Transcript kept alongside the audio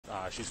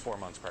she's 4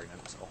 months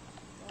pregnant, so.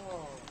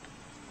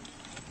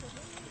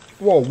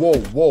 Whoa, whoa,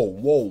 whoa,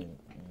 whoa,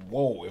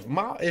 whoa.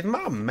 If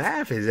my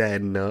math is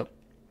adding up,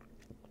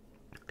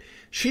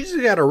 she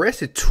just got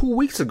arrested 2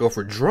 weeks ago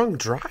for drunk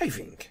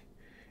driving.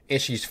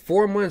 And she's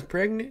 4 months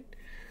pregnant.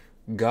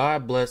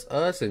 God bless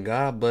us and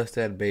God bless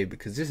that baby,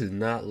 because this is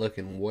not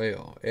looking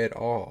well at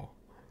all.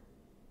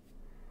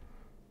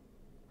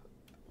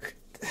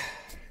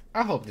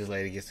 I hope this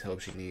lady gets the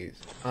help she needs,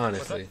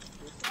 honestly.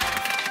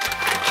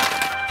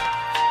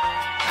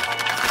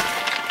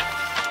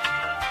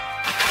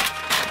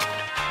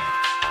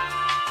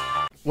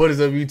 What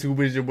is up, YouTube?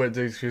 It's your boy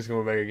TexasChris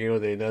coming back again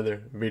with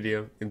another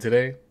video. And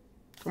today,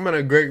 I'm in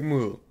a great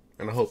mood,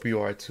 and I hope you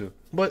are too.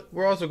 But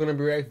we're also going to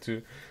be reacting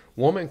to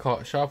woman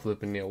caught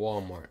shoplifting near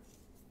Walmart.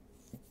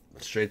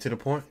 Straight to the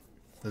point.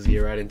 Let's get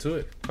right into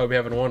it. Hope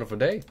you're having a wonderful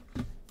day.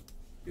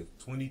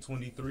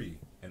 2023,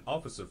 an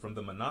officer from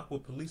the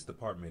Minocqua Police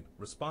Department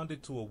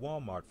responded to a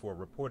Walmart for a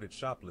reported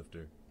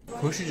shoplifter.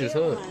 Who she just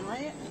hugged?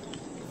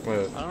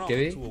 Well,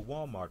 Kitty? To a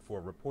Walmart for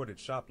a reported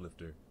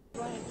shoplifter.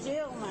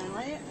 Jail, man,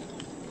 right?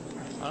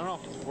 I don't know.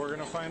 We're going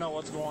to find out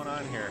what's going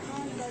on here.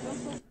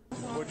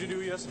 What'd you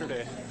do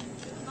yesterday?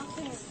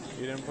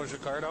 You didn't push a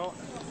card out?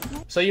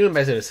 So you went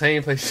back to the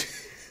same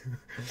place?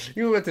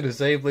 You went to the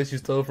same place you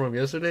stole from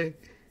yesterday?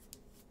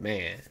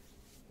 Man.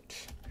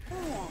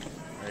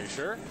 Are you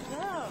sure?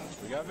 Yeah.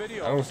 We got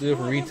video. I don't steal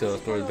from retail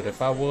stores, but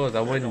if I was,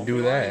 I wouldn't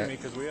do that.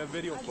 Because we have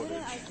video footage.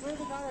 I swear to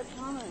God, I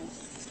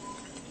promise.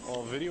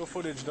 Well, video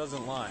footage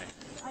doesn't lie.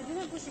 I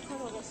didn't push the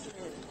card out yesterday.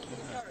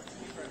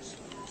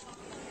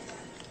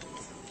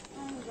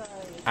 Oh,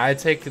 guys. I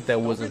take it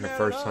that wasn't her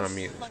first time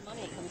either.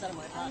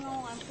 I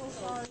know, I'm so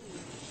sorry.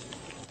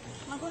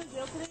 Am I going to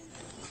jail today?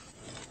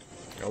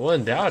 I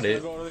wouldn't doubt We're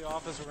it. going to go to the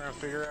office. We're going to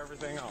figure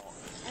everything out.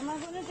 Am I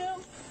going to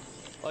jail?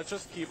 Let's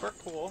just keep her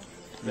cool.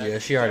 Yeah,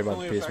 she already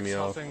about to Definitely piss me affects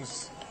off. how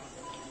things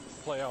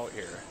play out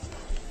here.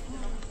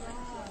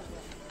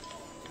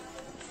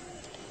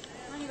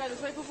 Come on, you guys,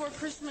 it's right before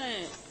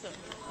Christmas.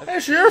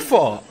 That's your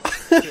fault.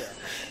 Yeah.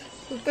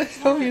 What the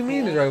hell do you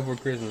mean it's right before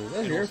Christmas? That's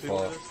And your we'll see where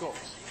fault. this goes.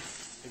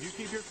 If you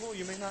keep your cool,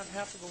 you may not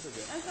have to go to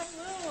jail. Yes, I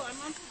will. I'm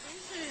on probation.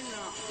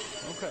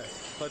 Okay,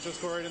 let's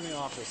just go right in the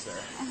office there.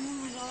 Oh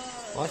my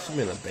God. Why she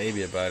being a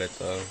baby about it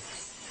though?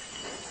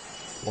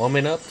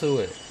 Warming up to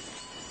it.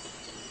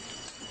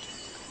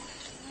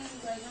 Oh, you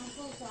guys, I'm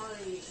so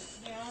sorry.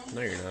 Yeah?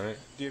 No, you're not.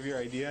 Do you have your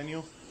ID on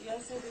you?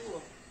 Yes, I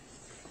do.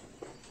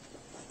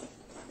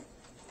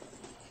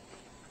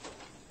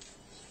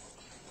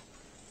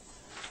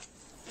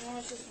 You know,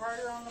 it's just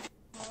harder on the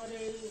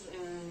holidays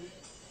and,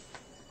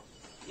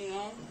 you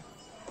know.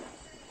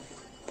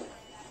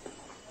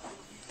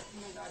 Oh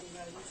my God, you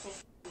guys, I'm so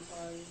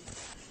sorry.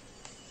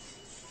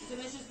 Can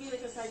this just be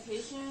like a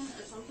citation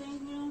or something,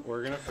 you know?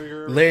 We're gonna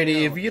figure.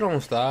 Lady, everything if you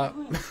don't stop.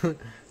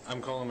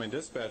 I'm calling my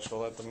dispatch to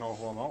let them know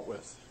who I'm out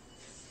with.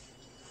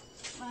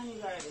 Man,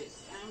 you guys,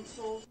 I'm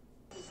so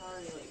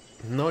sorry.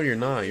 Like, No, you're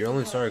not. You're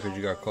only sorry because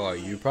you got caught.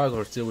 You probably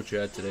gonna steal what you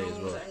had today as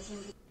well. I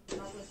shouldn't be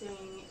shoplifting,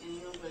 and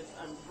you know, but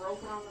I'm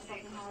broken on the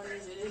fucking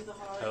holidays. It is the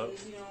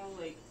holidays, you know,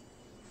 like,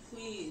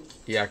 please.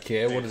 Yeah, I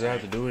care. What does that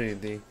have to do with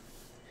anything?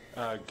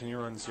 Can you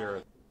run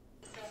Sierra?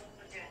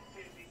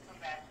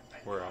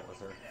 We're out with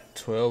her.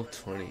 12:20.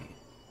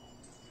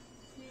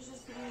 Please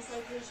just give me a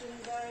citation,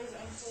 you guys.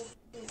 I'm so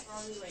fucking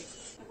sorry. Like,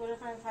 what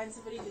if I find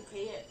somebody to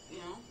pay it, you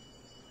know?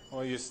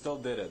 Well, you still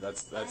did it.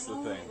 That's I the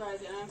know, thing. you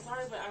guys, and I'm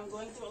sorry, but I'm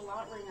going through a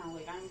lot right now.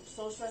 Like, I'm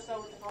so stressed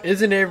out with the holidays.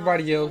 Isn't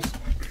everybody else?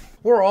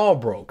 We're all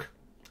broke.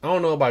 I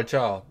don't know about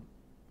y'all.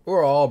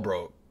 We're all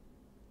broke.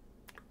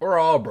 We're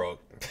all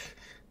broke.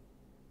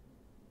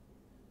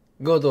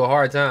 Going through a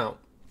hard time.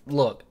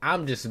 Look,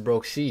 I'm just as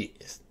broke she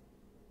is.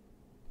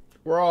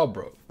 We're all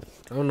broke.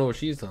 I don't know what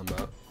she's talking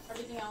about.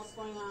 Everything else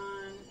going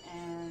on,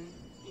 and,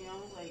 you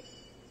know, like,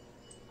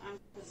 I'm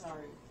so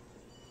sorry.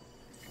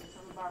 Like,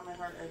 from the bottom of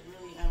my heart, I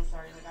really am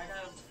sorry. Like, I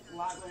got a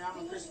lot going on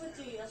with Chris with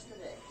you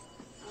yesterday.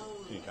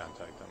 Can you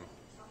contact them?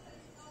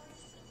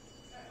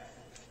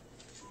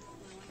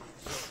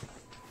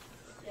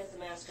 He has the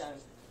mask on.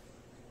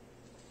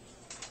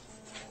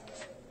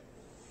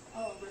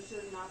 Oh,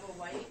 Richard Nava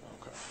White.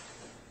 Okay.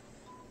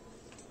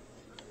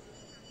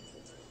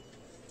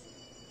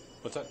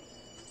 What's that?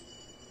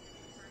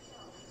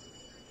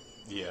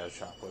 Yeah,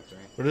 shoplifting.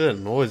 What is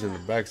that noise in the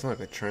back? It's like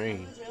a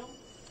train.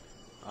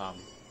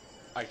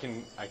 I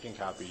can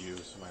copy you,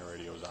 so my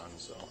radio's on.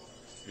 So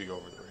if you go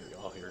over the radio,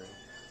 I'll hear it.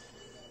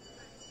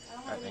 I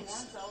don't have any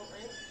warrants out,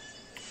 right?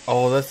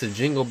 Oh, that's the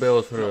jingle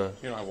bells for the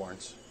You don't have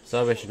warrants.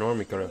 Salvation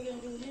Army What are car. we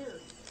gonna do here?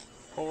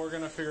 Well, we're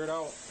gonna figure it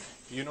out.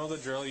 You know the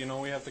drill. You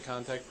know we have to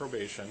contact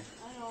probation.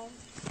 I know.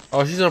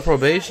 Oh, she's on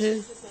probation?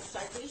 It's just a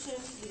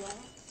citation, you know?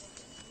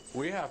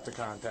 We have to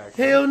contact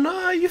Hell them.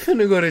 nah, you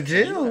finna go to You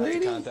jail, have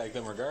lady. to contact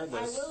them I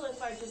regardless. will if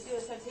I just get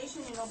a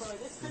citation, you know, but like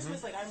this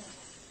Christmas, like I'm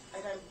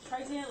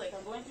pregnant, like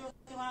I'm going through a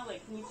fucking lot,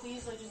 like can you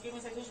please like just give me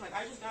a citation? Like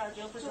I just got out of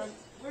jail for drunk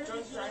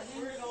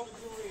driving. Where did all the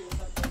jewelry and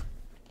stuff?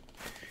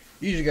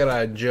 You just got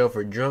out of jail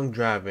for drunk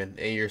driving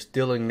and you're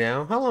stealing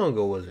now? How long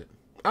ago was it?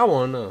 I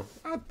wanna know.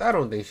 I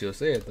don't think she'll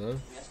say it though.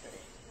 Yesterday.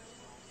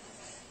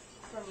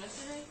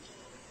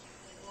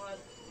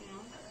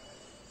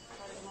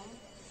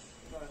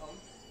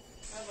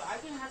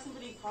 have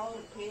somebody call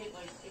and pay it,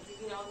 like, if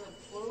you get all the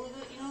flow with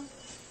it, you know?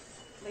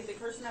 Like, the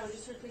person that was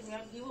just here to pick me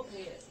up, he will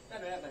pay it. I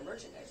don't have my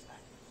merchandise back.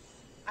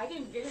 I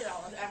didn't get it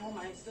all at home.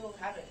 I still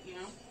have it, you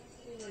know?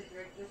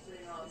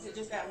 It's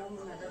just at home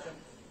in my bedroom.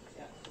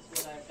 Yeah,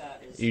 that's what I've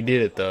got. Is You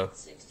did it though.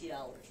 $60.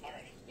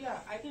 Yeah,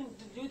 I can.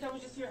 The dude that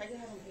was just here, I can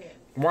have him pay it.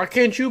 Why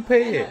can't you I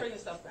pay can it? bring the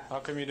stuff back. How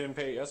come you didn't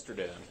pay it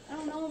yesterday then? I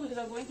don't know, because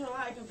I'm going through a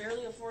lot. I can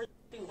barely afford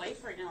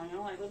life right now, you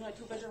know? I live in a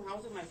 2-bedroom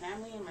house with my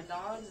family and my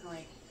dogs, and,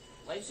 like,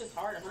 life's just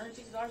hard. $160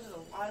 is a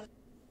lot of...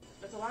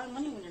 That's a lot of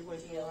money when you're going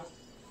through a lot.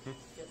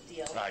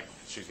 Deal.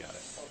 She's got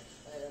it.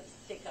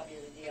 Take copy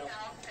of the deal.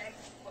 Okay.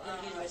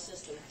 It'll be in my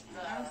system.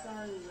 I'm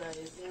sorry, you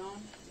guys, you know?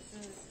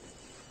 This is...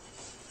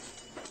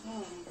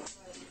 Oh,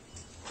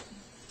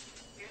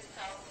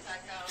 my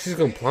God. She's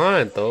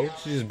compliant though.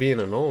 She's just being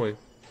annoying.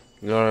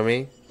 You know what I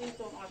mean? Please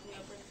don't lock me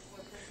up for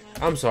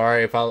Christmas. I'm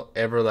sorry if I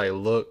ever like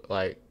look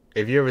like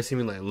if you ever see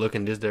me like look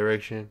in this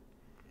direction.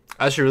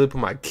 I should really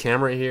put my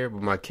camera here,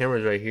 but my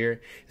camera's right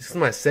here. This is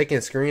my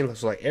second screen,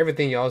 so like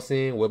everything y'all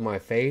seeing with my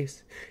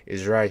face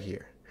is right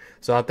here.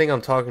 So I think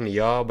I'm talking to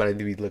y'all, but I need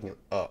to be looking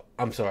up.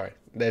 I'm sorry.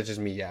 That's just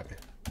me yapping.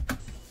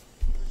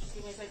 Just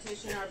give me a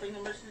citation, or I'll bring the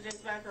merchandise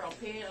back, or I'll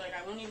pay it. Like,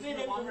 I won't even go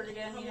to Walmart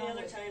again, How you many know?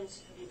 other Like,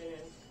 times have you been in?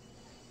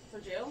 for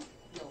jail?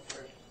 No,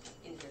 for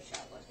in-here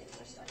shoplifting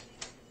my stuff.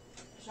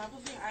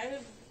 Shoplifting? I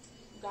have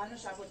gotten a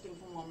shoplifting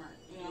from Walmart,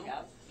 you know? You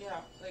have?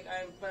 Yeah, like,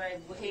 I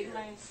paid year?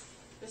 my...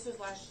 This was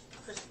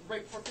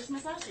right before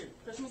Christmas last year.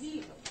 Christmas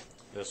Eve.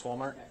 This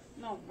Walmart?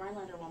 No,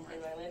 Rhinelander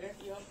Walmart. Rhinelander?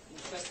 Yep. You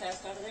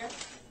trespassed out of there?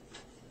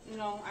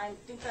 No, I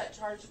think that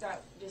charge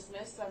got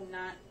dismissed. I'm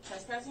not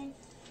trespassing.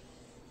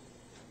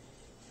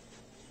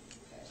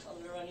 Okay, so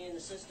they're running in the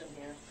system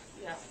here.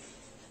 Yeah.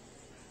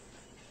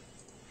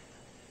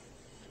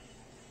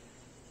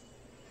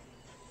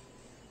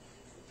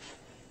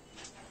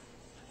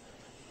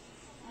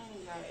 Oh,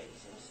 guys,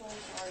 I'm so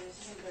sorry. This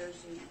is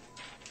embarrassing.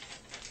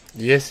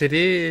 Yes, it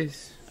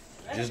is.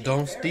 That'd Just be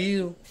don't very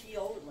steal.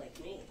 PO'd like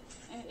me.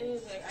 It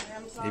is. Like,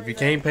 I'm sorry. If you that-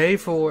 can't pay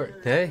for it,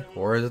 hey,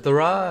 words of the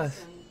wise.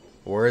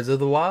 Words of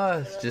the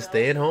wise. Just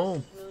stay at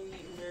home. It's really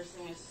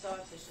embarrassing. It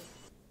sucks. It's just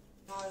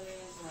how it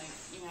is. Like,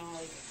 you know,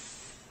 like,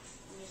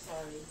 I'm just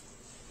sorry.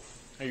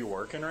 Are you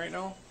working right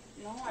now?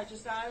 No, I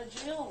just got out of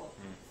jail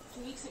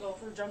 2 weeks ago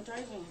for drunk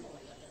driving.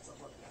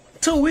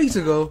 2 weeks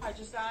ago, I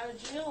just got out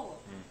of jail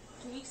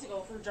 2 weeks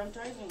ago for drunk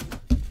driving.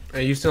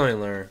 and you still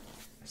ain't learned.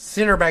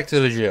 Send her back to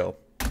the jail.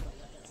 And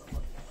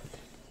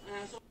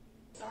I'm so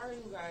sorry,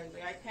 you guys.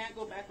 Like, I can't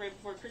go back right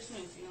before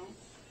Christmas, you know?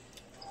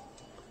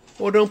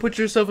 Well, don't put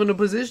yourself in a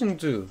position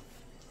to.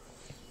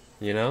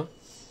 You know?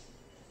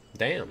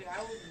 Damn. Like, I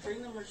will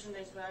bring the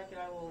merchandise back and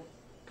I will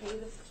pay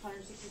the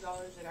 $160.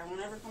 Like, I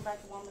won't ever come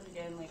back to Walmart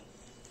again. Like,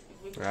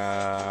 if we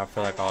I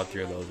feel like all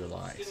three of those are Give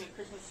lies. me a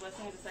Christmas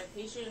blessing as a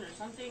citation or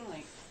something.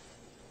 Like,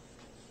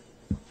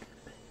 I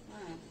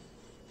don't know.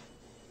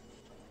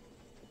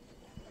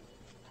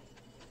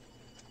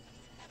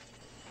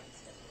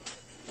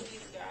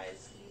 Please,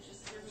 guys, can you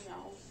just hear me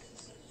out?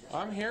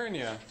 I'm hearing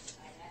you.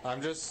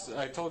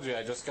 I told you,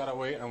 I just gotta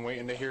wait. I'm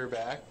waiting to hear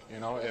back. You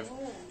know, if,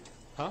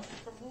 huh?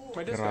 From who?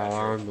 My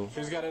dispatcher. Grabando.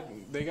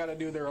 They gotta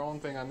do their own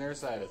thing on their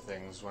side of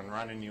things when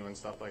running you and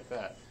stuff like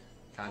that.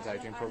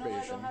 Contacting I know I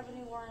probation. don't have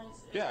any warrants.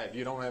 Yeah,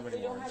 you don't have any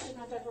They don't warrants. have to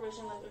contact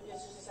probation like if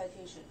it's just a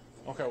citation.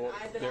 Okay, well,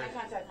 Then they're, I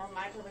contact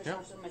my probation Yeah.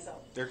 officer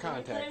myself. they're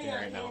contacting Planning on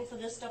right now. paying for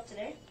this stuff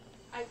today?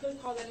 I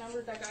could call that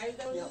number, that guy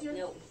that was No, here.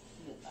 no.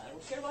 I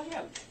don't care about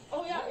him.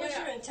 Oh yeah, What was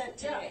yeah. your intent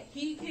Yeah, today?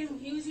 he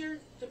was here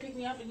to pick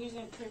me up and he was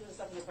gonna pay for the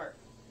stuff in the car.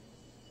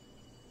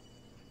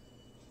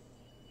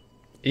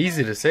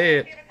 Easy to say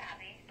it. Get a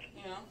copy.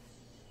 You know?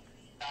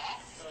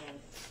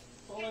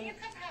 So, Can you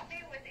come help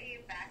me with the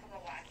back of a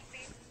watch,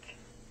 please?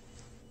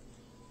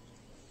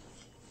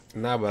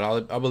 Nah,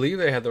 but I believe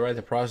they have the right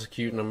to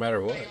prosecute no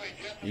matter what.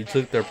 You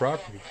took their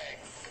property.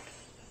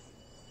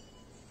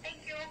 Thank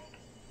you.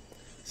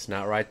 It's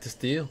not right to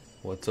steal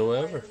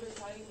whatsoever. everybody's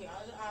probably gonna be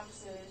out of the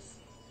offices.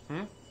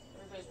 Hmm?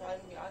 Everybody's probably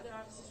gonna be out of their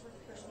offices for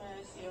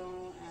Christmas, you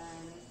know,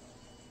 and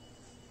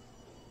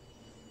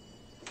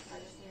I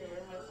just need to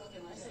learn how to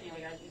fucking listen.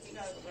 Like, I think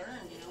I would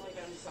learn, you know, like,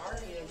 I'm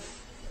sorry.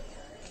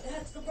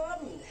 That's the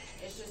problem.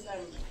 It's just,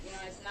 you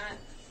know, it's not,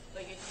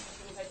 like, if you just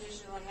give me a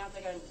citation, I'm not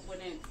like I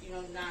wouldn't, you know,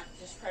 not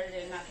discredit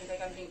it and not think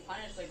like I'm being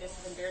punished. Like, this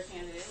is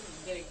embarrassing as it is,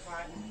 getting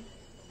caught and,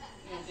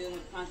 you know,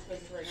 dealing with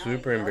consequences right now.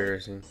 Super Like,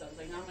 embarrassing. So it's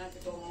like, now I'm gonna have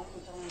to go home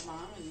and tell my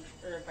mom, and,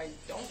 or if I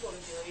don't go to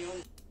jail, you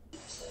know,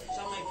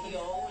 tell my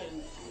PO,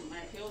 and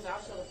my PO's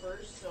out till the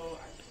 1st, so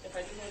if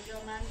I do go to jail,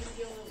 man, I'm gonna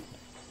be able to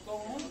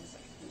go home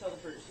until the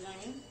 1st, you know what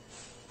I mean?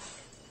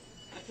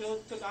 My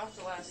PO took off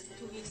the last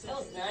 2 weeks. That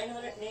was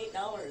 $908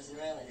 in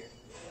Rhinelander.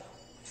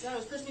 Yeah, it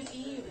was Christmas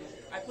Eve.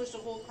 I pushed a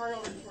whole cart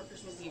over before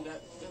Christmas Eve.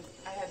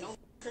 I had no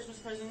Christmas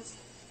presents.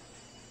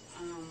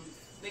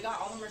 They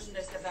got all the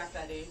merchandise back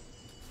that day.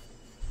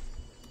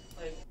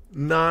 Like,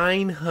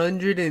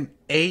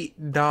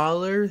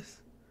 $908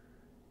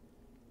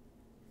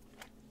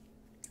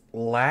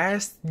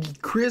 last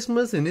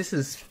Christmas, and this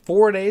is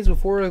 4 days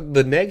before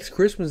the next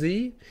Christmas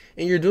Eve,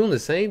 and you're doing the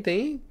same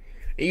thing,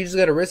 And you just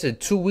got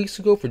arrested 2 weeks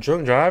ago for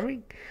drunk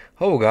driving?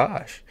 Oh,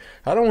 gosh.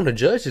 I don't want to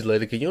judge this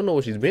lady because you don't know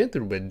what she's been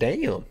through, but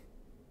damn.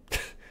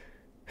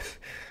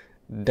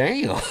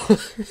 Damn.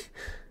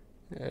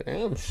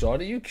 Damn,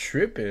 shawty, you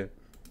tripping.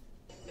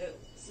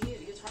 See,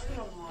 it gets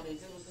harder on the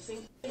holidays. It was the same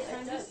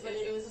time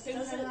it was the same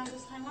time around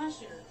this time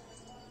last year.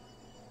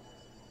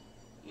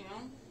 You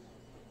know?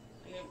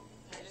 Like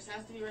it just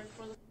has to be right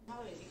before the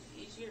holidays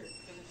each year.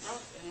 Because it's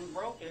rough and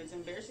broke and it's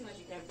embarrassing that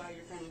you can't buy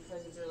your family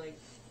presents or like,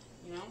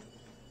 you know?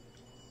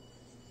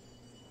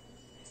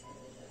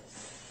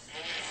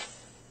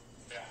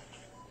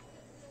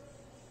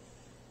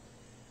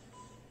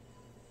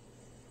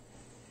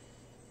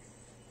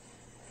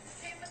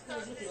 Who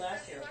was with you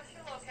last year? What's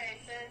your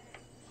location?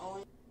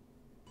 Oh,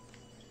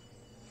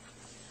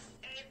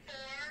 84.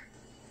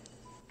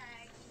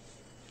 Okay.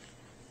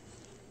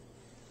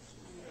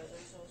 you guys,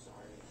 I'm so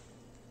sorry.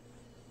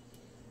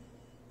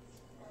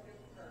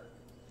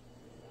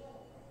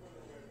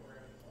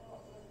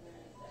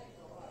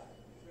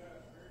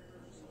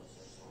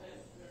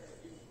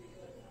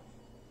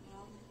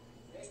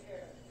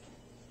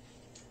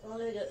 Well,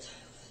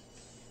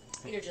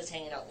 you're just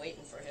hanging out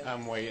waiting for him.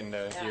 I'm waiting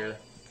to hear.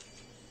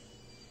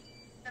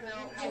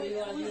 So you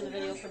want to do the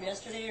video from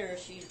yesterday, or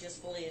she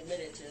just fully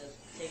admitted to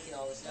taking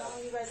all this No,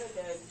 stuff? you guys are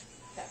good.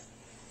 Okay.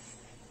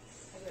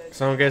 I'm good.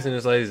 So I'm guessing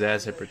this lady's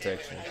asset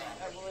protection.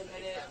 I will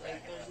admit it.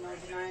 Like, there's no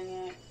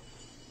denying it.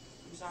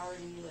 I'm sorry.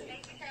 Like,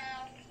 Thank you,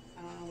 Carol.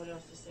 I don't know what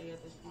else to say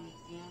at this point,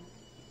 you know?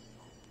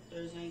 If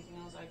there's anything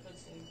else I could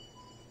say.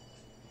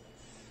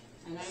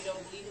 I know you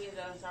don't believe me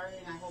that I'm sorry,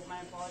 and I hope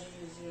my apology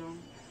is, you know,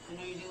 I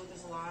know you deal with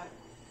this a lot.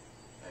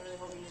 I really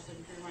hope you just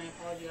didn't hear my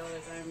apology out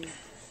like I'm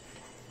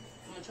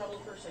a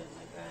troubled person.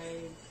 Like,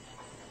 I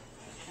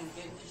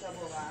get into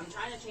trouble a lot. I'm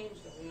trying to change,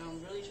 though, you know?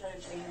 I'm really trying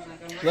to change. Like,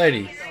 I'm working on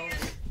Lady.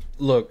 myself.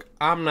 Look,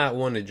 I'm not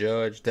one to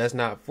judge. That's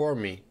not for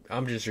me.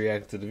 I'm just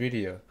reacting to the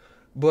video.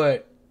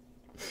 But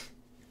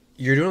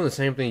you're doing the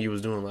same thing you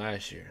was doing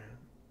last year.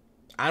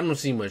 I don't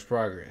see much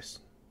progress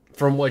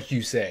from what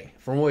you say.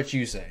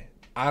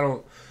 I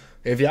don't.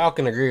 If y'all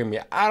can agree with me,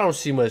 I don't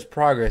see much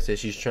progress that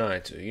she's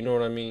trying to. You know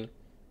what I mean?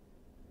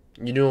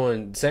 You're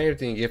doing the same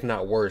thing, if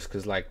not worse.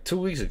 Because like 2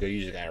 weeks ago,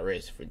 you just got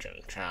arrested for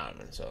drunk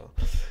driving. So,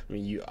 I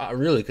mean, I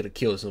really could have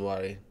killed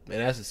somebody, and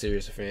that's a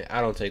serious offense.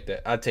 I don't take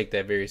that. I take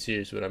that very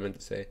serious. What I meant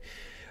to say,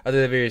 I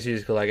take that very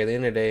serious because, like, at the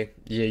end of the day,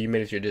 yeah, you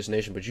made it to your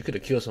destination, but you could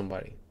have killed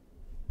somebody.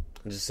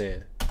 I'm just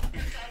saying,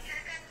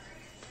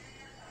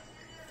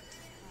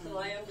 So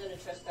I am going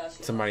to trespass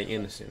you. somebody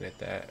innocent at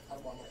that. On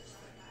Walmart.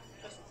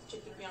 Just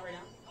kick me out right now.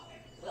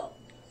 Well,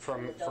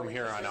 From we're done with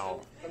here the on system.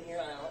 out. From here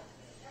on out.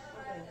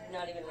 Okay.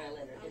 Not even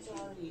Rylander. I'm It's you.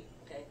 sorry.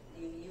 Okay.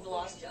 You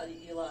lost the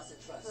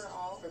trust. For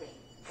all? For me.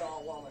 For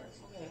all Walmarts.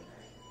 Okay.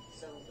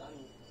 So,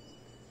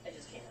 I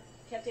just can't.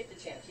 Can't take the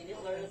chance. You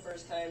didn't learn the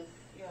first time.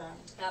 Yeah.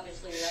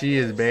 Obviously, you're not She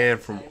gonna is learn the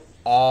banned second from time.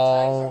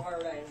 all Times are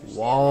hard, I understand.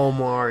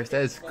 Walmarts.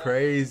 That's But,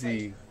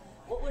 crazy. like,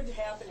 what would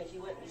happen if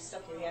you went and you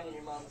stuck your hand in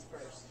your mom's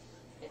purse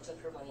and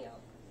took her money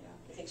out? Yeah.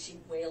 You think she'd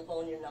whale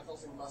bone your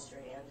knuckles and bust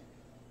her hand?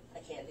 I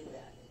can't do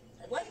that.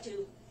 I'd like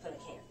to, but I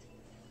can't.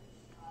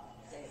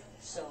 Okay?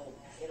 So,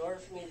 in order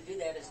for me to do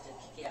that is to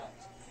kick you out.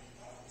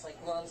 It's like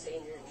mom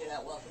saying you're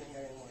not welcome in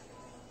here anymore.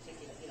 Kick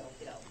you,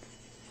 get out.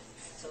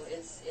 So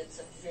it's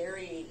a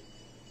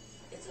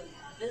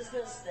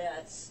business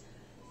that's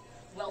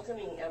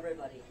welcoming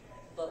everybody.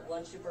 But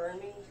once you burn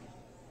me,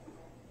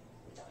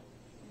 I'm done.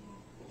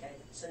 Okay?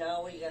 So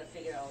now you gotta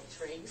figure out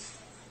trades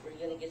where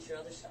you're gonna get your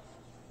other stuff.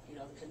 You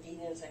know, the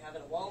convenience I have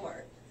at a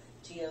Walmart,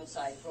 GM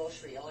side,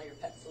 grocery, all your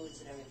pet foods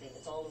and everything.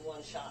 It's all in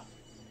one shop.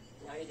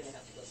 Now you're gonna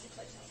have to go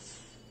someplace else.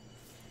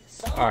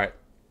 So, All right.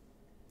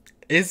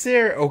 Is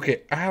there,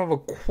 okay, I have a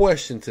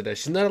question to that.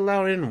 She's not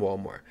allowed in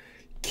Walmart.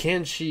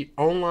 Can she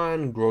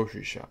online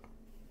grocery shop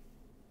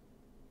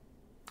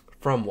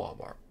from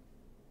Walmart?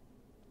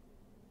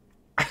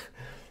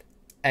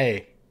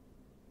 Hey,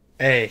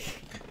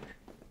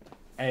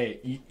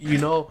 you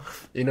know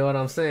what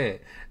I'm saying?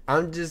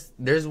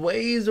 There's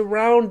ways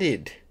around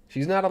it.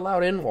 She's not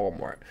allowed in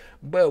Walmart.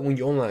 But when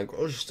you online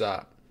grocery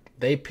shop,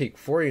 they pick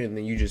for you and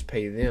then you just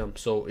pay them.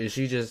 So is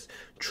she just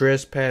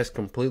trespassed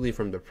completely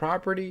from the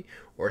property,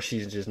 or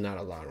she's just not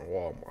allowed in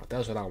Walmart?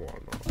 That's what I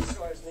want to know.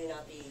 stores may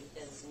not be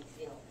as,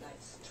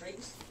 nice.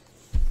 Trades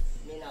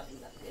may not be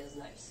as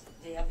nice.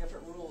 They have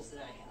different rules than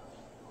I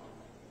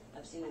have.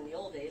 I've seen in the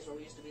old days where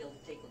we used to be able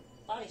to take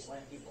body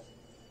slam people.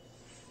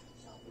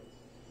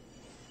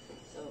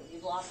 So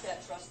you've lost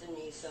that trust in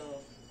me, so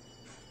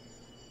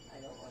I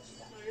don't want you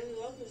back. I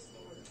really love this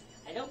store.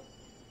 I don't.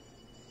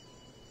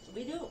 So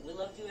we do. We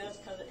love you as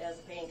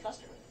a paying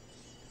customer.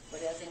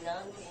 But as a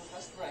non-paying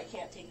customer, I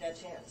can't take that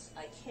chance.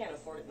 I can't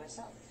afford it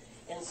myself.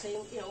 And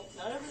same,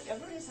 not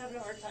everybody's having a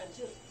hard time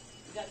too.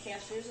 You got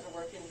cashiers that are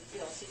working,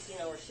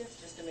 16-hour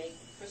shifts just to make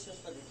Christmas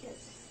for their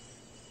kids.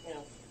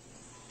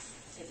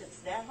 If it's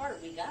that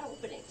hard, we got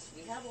openings.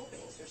 We have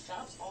openings. There's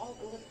jobs all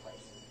over the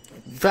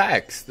place.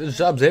 Facts. There's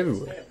jobs It's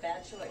everywhere. been a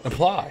bad choice.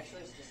 Apply. Bad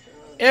choice just to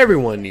run.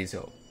 Everyone needs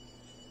help.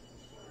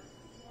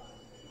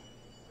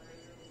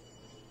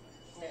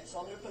 Yeah, so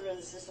I'm going to put put her in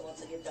the system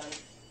once I get done.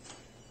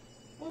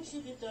 Once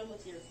you get done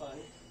with your fun.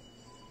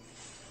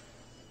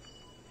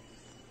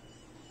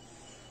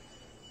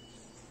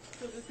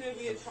 So this gonna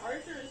be a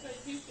charge or a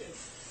citation?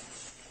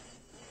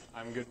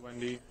 I'm good,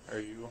 Wendy. Are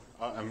you?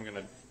 I'm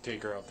gonna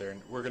take her out there,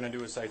 and we're gonna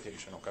do a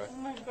citation, okay? Oh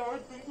my God,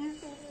 make me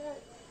so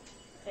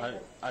bad.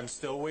 I'm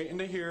still waiting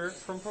to hear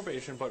from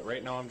probation, but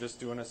right now I'm just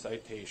doing a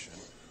citation,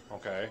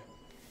 okay?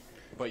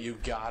 But you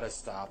gotta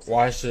stop.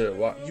 Why should?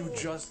 Why? You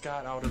just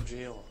got out of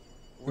jail.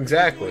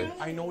 Exactly.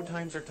 I know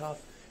times are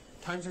tough.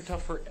 Times are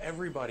tough for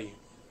everybody.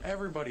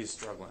 Everybody's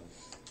struggling.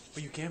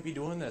 But you can't be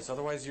doing this.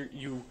 Otherwise,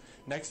 you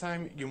next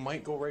time you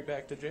might go right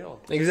back to jail.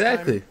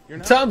 Exactly. This time, you're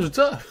not. Times are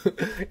tough.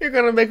 You're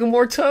gonna make them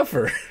more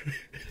tougher.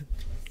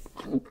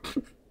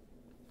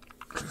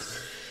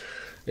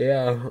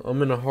 Yeah,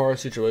 I'm in a hard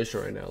situation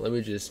right now. Let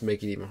me just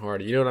make it even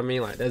harder. You know what I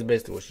mean? Like, that's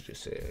basically what you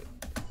just said.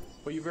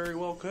 But you very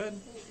well could.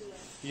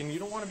 You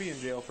don't want to be in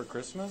jail for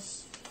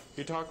Christmas.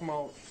 You're talking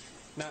about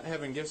not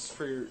having gifts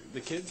for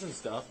the kids and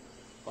stuff.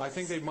 Well, I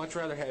think they'd much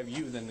rather have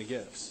you than the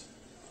gifts.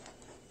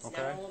 It's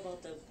Okay? not all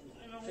about the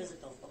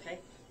physical, okay?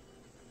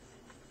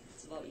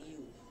 It's about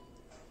you,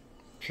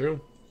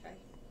 True. okay?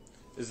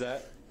 Is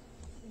that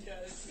Yeah,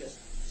 it's Good.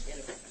 Get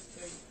it.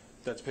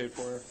 that's paid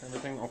for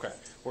everything? Okay.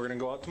 We're gonna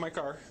go out to my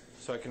car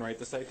so I can write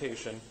the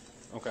citation.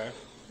 Okay.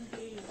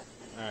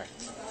 All right.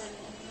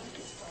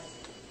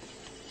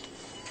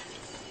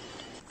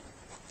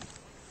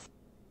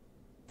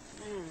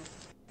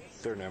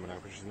 Third Navajo,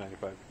 which is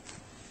 95.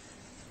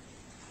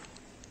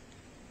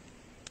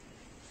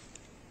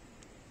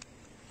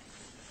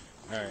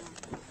 All right.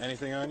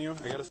 Anything on you?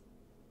 I gotta.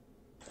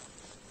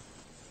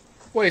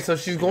 Wait, so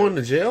she's going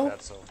to jail?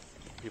 That's so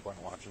people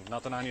aren't watching.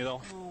 Nothing on you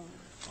though. No.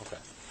 Okay.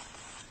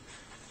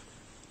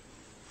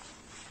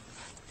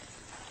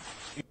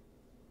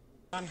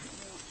 On.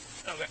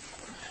 Okay.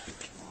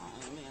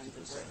 Oh man,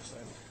 this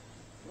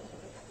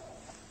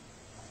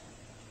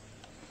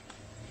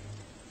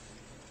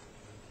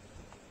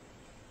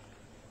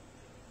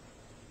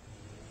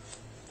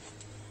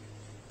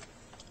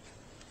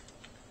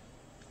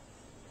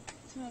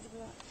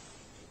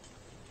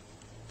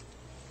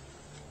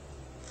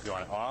You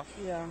want it off?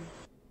 Yeah.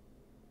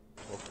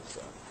 Focus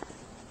that.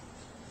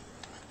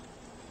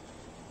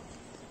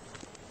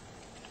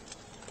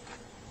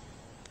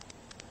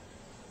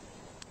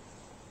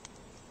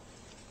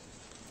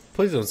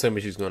 Please don't tell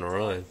me she's gonna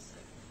run.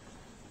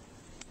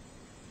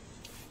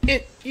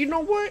 And you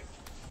know what?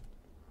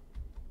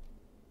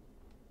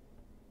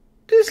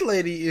 This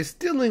lady is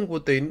stealing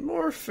with a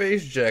North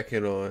Face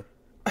jacket on.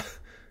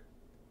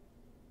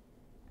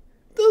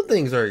 Those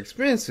things are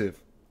expensive.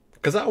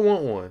 Cause I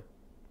want one.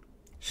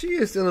 She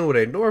is stealing with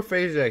a North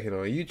Face jacket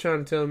on. You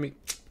trying to tell me?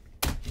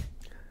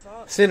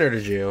 Send her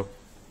to jail.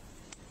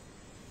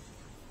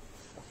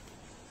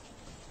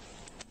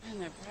 And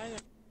they're probably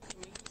gonna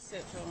make you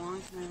sit for a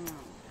long time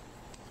now.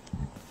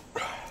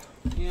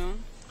 You know?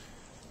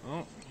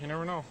 Oh, you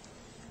never know.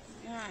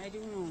 Yeah, I do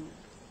know.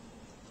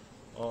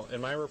 Well, in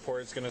my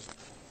report, it's gonna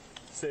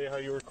say how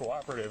you were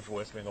cooperative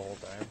with me the whole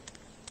time.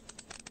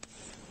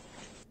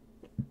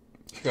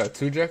 She got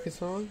two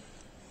jackets on?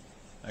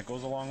 That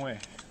goes a long way.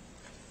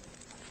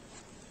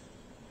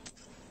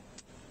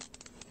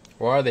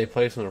 Why are they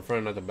placed on the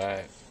front, not the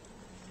back?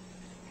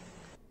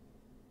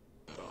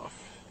 Off.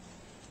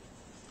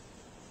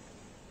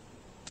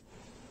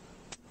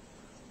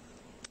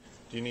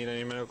 Do you need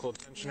any medical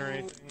attention or No.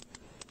 anything?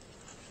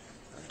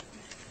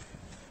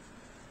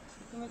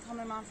 Can we call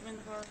my mom from in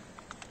the car?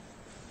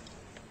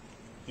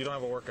 You don't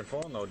have a working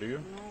phone though, do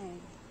you? No.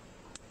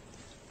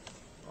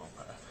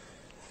 Okay.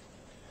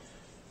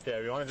 Yeah,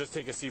 if you want to just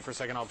take a seat for a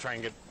second, I'll try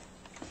and get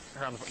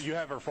her on the phone. You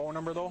have her phone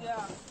number though?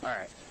 Yeah. All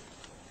right.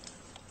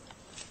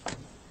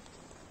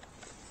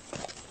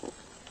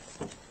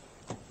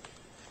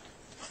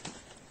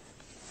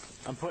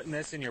 I'm putting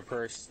this in your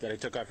purse that I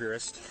took off your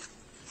wrist.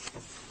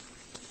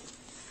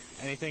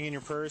 Anything in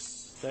your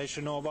purse that I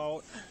should know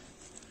about?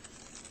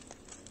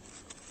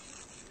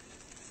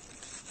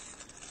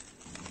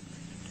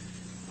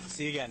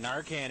 See, you got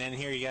Narcan in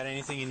here. You got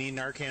anything you need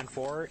Narcan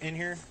for in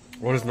here?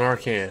 What is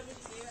Narcan?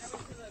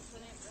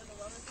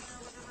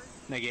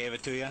 They gave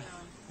it to you?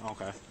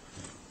 Okay.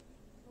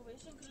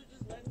 Probation could have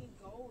just let me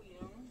go, you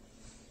know?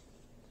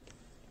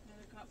 Had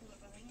a cop pull up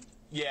behind me.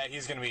 Yeah,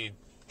 he's going to be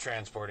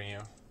transporting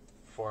you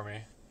for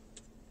me.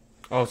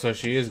 Oh, so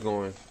she is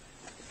going.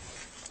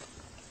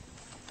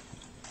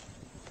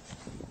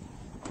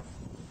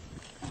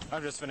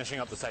 I'm just finishing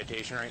up the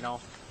citation right now.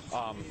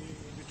 You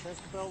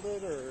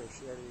transpelled or is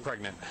she already?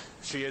 Pregnant.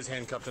 She is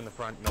handcuffed in the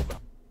front, no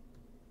belt.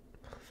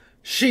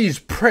 She's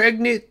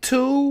pregnant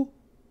too?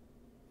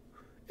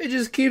 It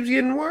just keeps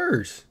getting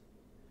worse.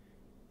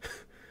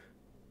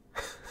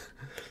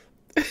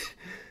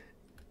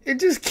 It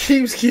just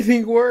keeps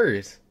getting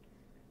worse.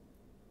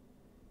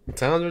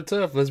 Times are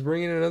tough. Let's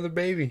bring in another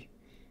baby.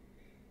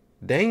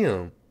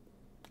 Damn.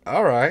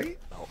 All right.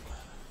 No.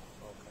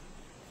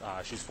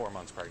 She's 4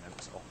 months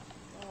pregnant, so.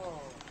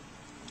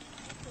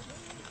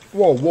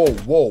 Whoa.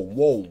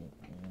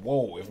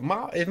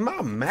 If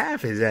my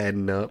math is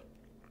adding up,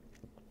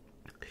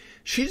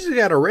 She just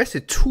got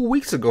arrested 2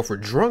 weeks ago for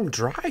drunk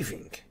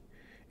driving.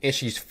 And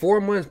she's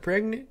 4 months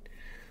pregnant.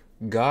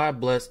 God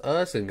bless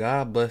us and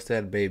God bless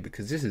that baby,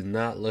 because this is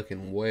not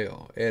looking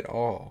well at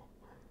all.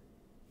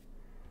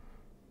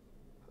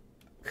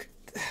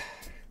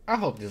 I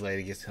hope this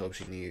lady gets the help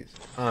she needs.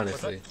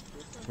 Honestly.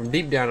 From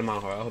deep down in my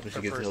heart, I hope that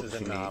she gets the help she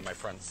needs. My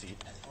front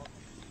seat.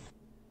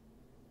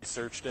 He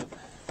searched it.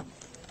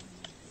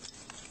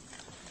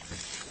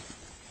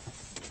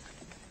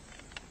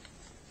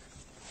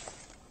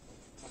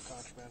 No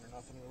contraband or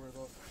nothing to worry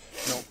about.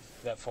 Nope,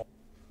 that phone.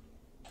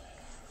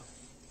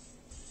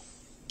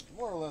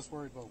 More or less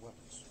worried about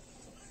weapons.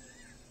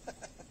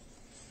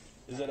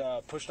 Is it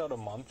pushed out a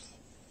month,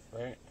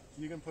 right?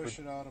 You can push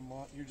it out a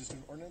month. You're just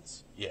doing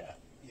ordinance? Yeah.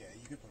 Yeah,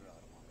 you could put it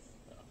out a month.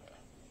 Okay.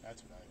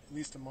 That's what at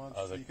least a month.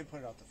 You could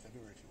put it out to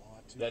February if you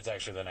want to. That's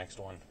actually the next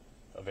one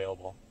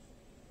available,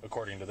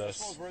 according to I this.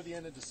 suppose we're at the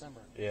end of December.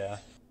 Yeah.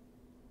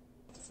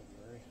 To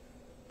February.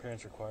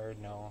 Parents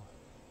required, no.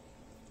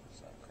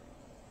 It's not correct.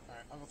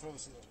 Alright, I'm gonna throw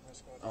this in the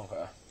squad.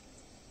 Okay.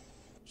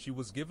 She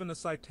was given a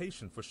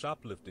citation for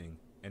shoplifting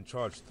and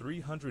charged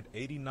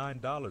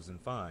 $389 in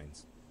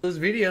fines. This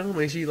video,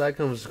 make sure you like,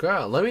 comment,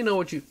 subscribe. Let me know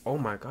what you. Oh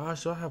my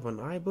gosh, so I have an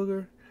eye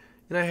booger,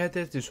 and I had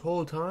that this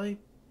whole time.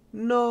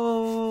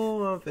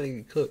 No, I'm finna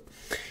get cooked.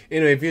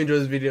 Anyway, if you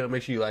enjoyed this video,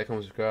 make sure you like,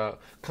 comment, subscribe.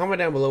 Comment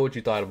down below what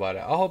you thought about it.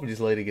 I hope this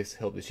lady gets the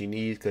help that she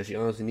needs, because she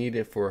honestly needs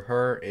it for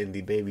her and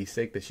the baby's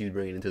sake that she's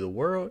bringing into the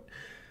world.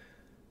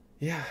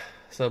 Yeah,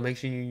 so make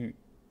sure you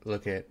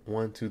look at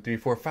 1, 2, 3,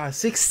 4, 5,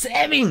 6,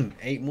 7,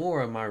 8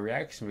 more of my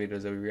reaction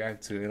videos that we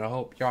react to, and I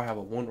hope y'all have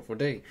a wonderful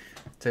day.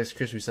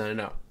 TexasChris signing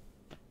out.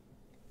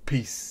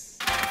 Peace.